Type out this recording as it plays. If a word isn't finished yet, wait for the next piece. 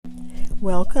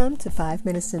Welcome to 5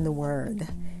 Minutes in the Word.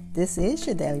 This is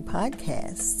your daily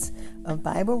podcast of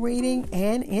Bible reading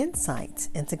and insight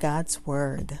into God's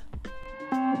Word.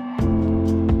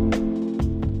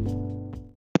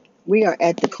 We are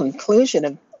at the conclusion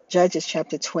of Judges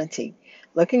chapter 20,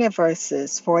 looking at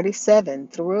verses 47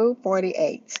 through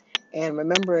 48. And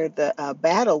remember, the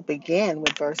battle began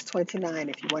with verse 29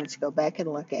 if you wanted to go back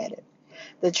and look at it.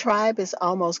 The tribe is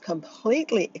almost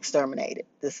completely exterminated.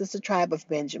 This is the tribe of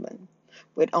Benjamin,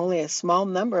 with only a small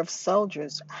number of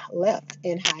soldiers left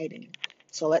in hiding.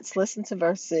 So let's listen to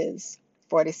verses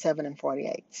 47 and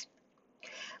 48.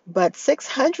 But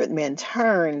 600 men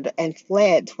turned and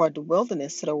fled toward the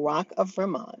wilderness to the rock of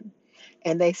Rimmon,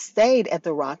 and they stayed at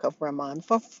the rock of Rimmon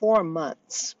for 4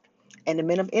 months. And the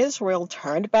men of Israel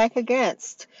turned back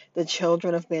against the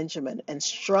children of Benjamin and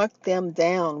struck them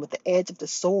down with the edge of the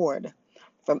sword.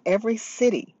 From every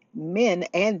city, men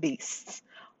and beasts,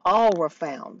 all were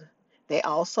found. They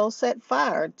also set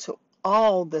fire to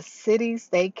all the cities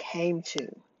they came to.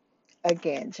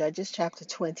 Again, Judges chapter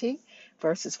 20,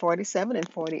 verses 47 and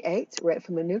 48, read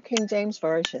from the New King James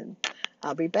Version.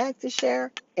 I'll be back to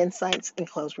share insights and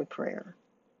close with prayer.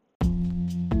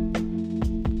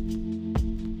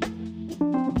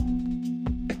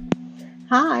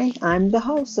 Hi, I'm the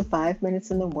host of 5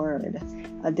 Minutes in the Word,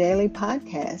 a daily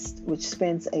podcast which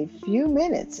spends a few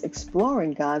minutes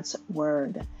exploring God's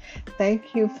Word.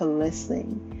 Thank you for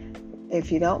listening.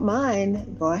 If you don't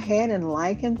mind, go ahead and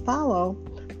like and follow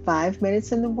 5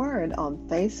 Minutes in the Word on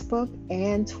Facebook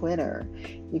and Twitter.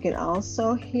 You can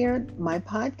also hear my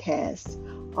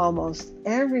podcast almost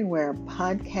everywhere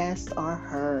podcasts are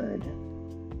heard.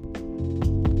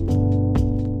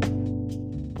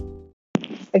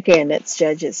 Again, that's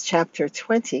Judges chapter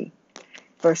 20,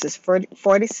 verses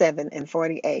 47 and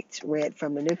 48, read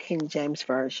from the New King James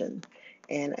Version.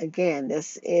 And again,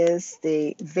 this is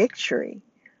the victory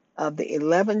of the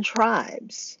 11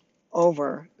 tribes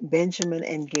over Benjamin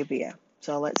and Gibeah.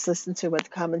 So let's listen to what the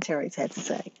commentaries had to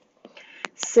say.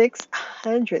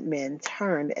 600 men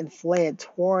turned and fled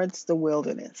towards the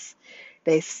wilderness.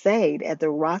 They stayed at the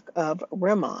rock of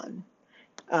Rimmon.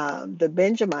 The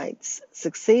Benjamites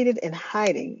succeeded in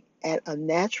hiding at a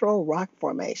natural rock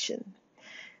formation.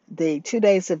 The 2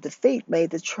 days of defeat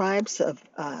made the tribes of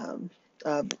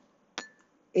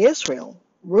Israel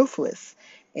ruthless,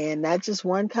 and not just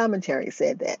one commentary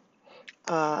said that.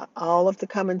 All of the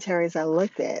commentaries I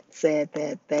looked at said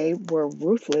that they were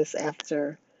ruthless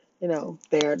after,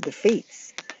 their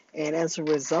defeats, and as a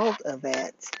result of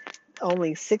that,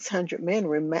 only 600 men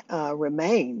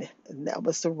remained. That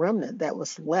was the remnant that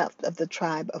was left of the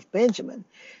tribe of Benjamin.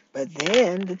 But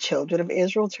then the children of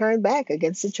Israel turned back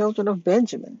against the children of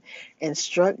Benjamin and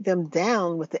struck them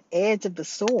down with the edge of the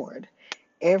sword.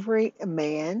 Every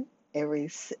man,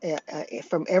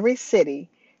 from every city,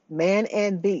 man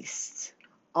and beast,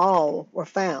 all were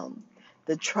found.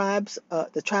 The tribe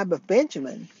of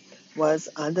Benjamin was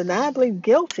undeniably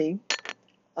guilty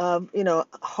of,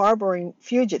 harboring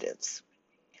fugitives.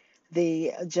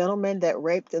 The gentlemen that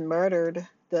raped and murdered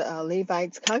the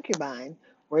Levite's concubine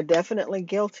were definitely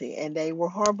guilty, and they were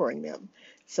harboring them.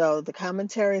 So the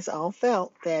commentaries all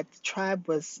felt that the tribe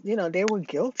was, they were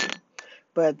guilty,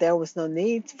 but there was no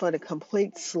need for the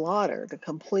complete slaughter, the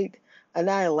complete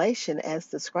annihilation as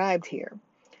described here.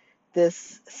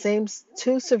 This seems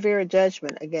too severe a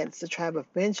judgment against the tribe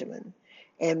of Benjamin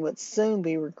and would soon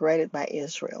be regretted by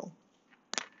Israel.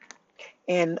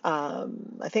 And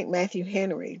I think Matthew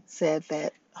Henry said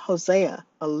that Hosea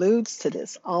alludes to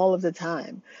this all of the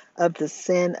time, of the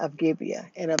sin of Gibeah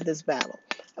and of this battle.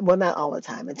 Well, not all the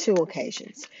time, in 2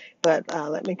 occasions. But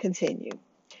let me continue.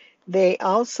 They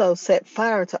also set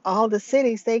fire to all the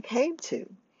cities they came to.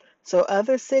 So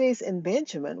other cities in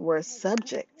Benjamin were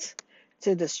subject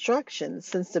to destruction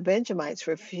since the Benjamites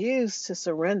refused to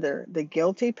surrender the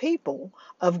guilty people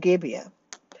of Gibeah.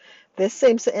 This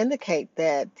seems to indicate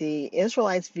that the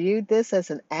Israelites viewed this as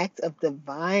an act of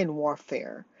divine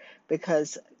warfare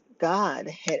because God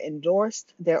had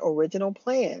endorsed their original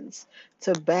plans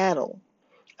to battle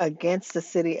against the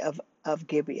city of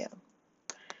Gibeah.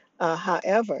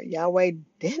 However, Yahweh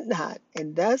did not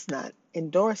and does not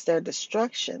endorse their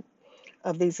destruction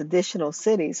of these additional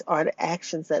cities or the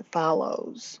actions that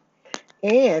follows.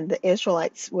 And the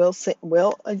Israelites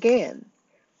will again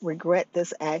regret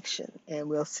this action, and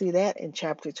we'll see that in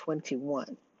chapter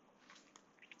 21.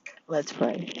 Let's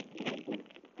pray.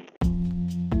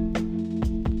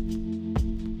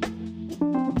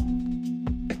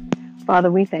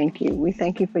 Father, we thank you. We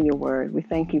thank you for your word. We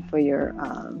thank you for your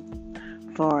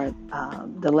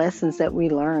the lessons that we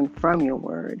learn from your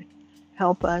word.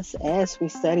 Help us as we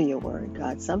study your word,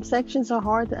 God. Some sections are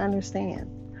hard to understand,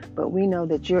 but we know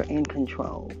that you're in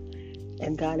control.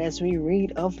 And God, as we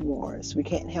read of wars, we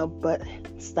can't help but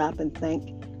stop and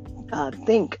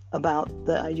think about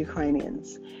the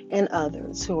Ukrainians and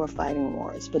others who are fighting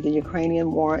wars. But the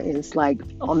Ukrainian war is like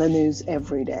on the news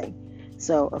every day.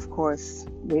 So, of course,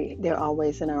 they're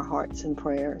always in our hearts and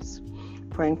prayers,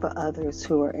 praying for others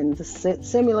who are in the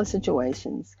similar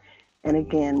situations. And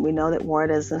again, we know that war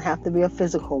doesn't have to be a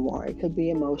physical war. It could be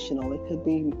emotional. It could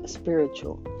be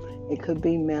spiritual. It could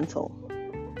be mental.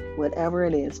 Whatever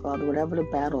it is, Father, whatever the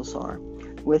battles are,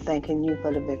 we're thanking you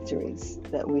for the victories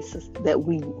that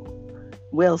we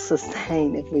will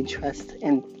sustain if we trust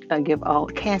and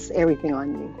cast everything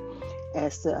on you,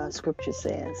 as the scripture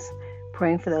says.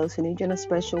 Praying for those who need you in a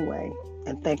special way,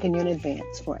 and thanking you in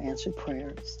advance for answered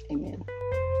prayers. Amen.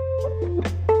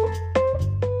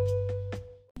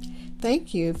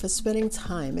 Thank you for spending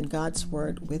time in God's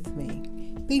Word with me.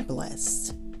 Be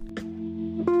blessed.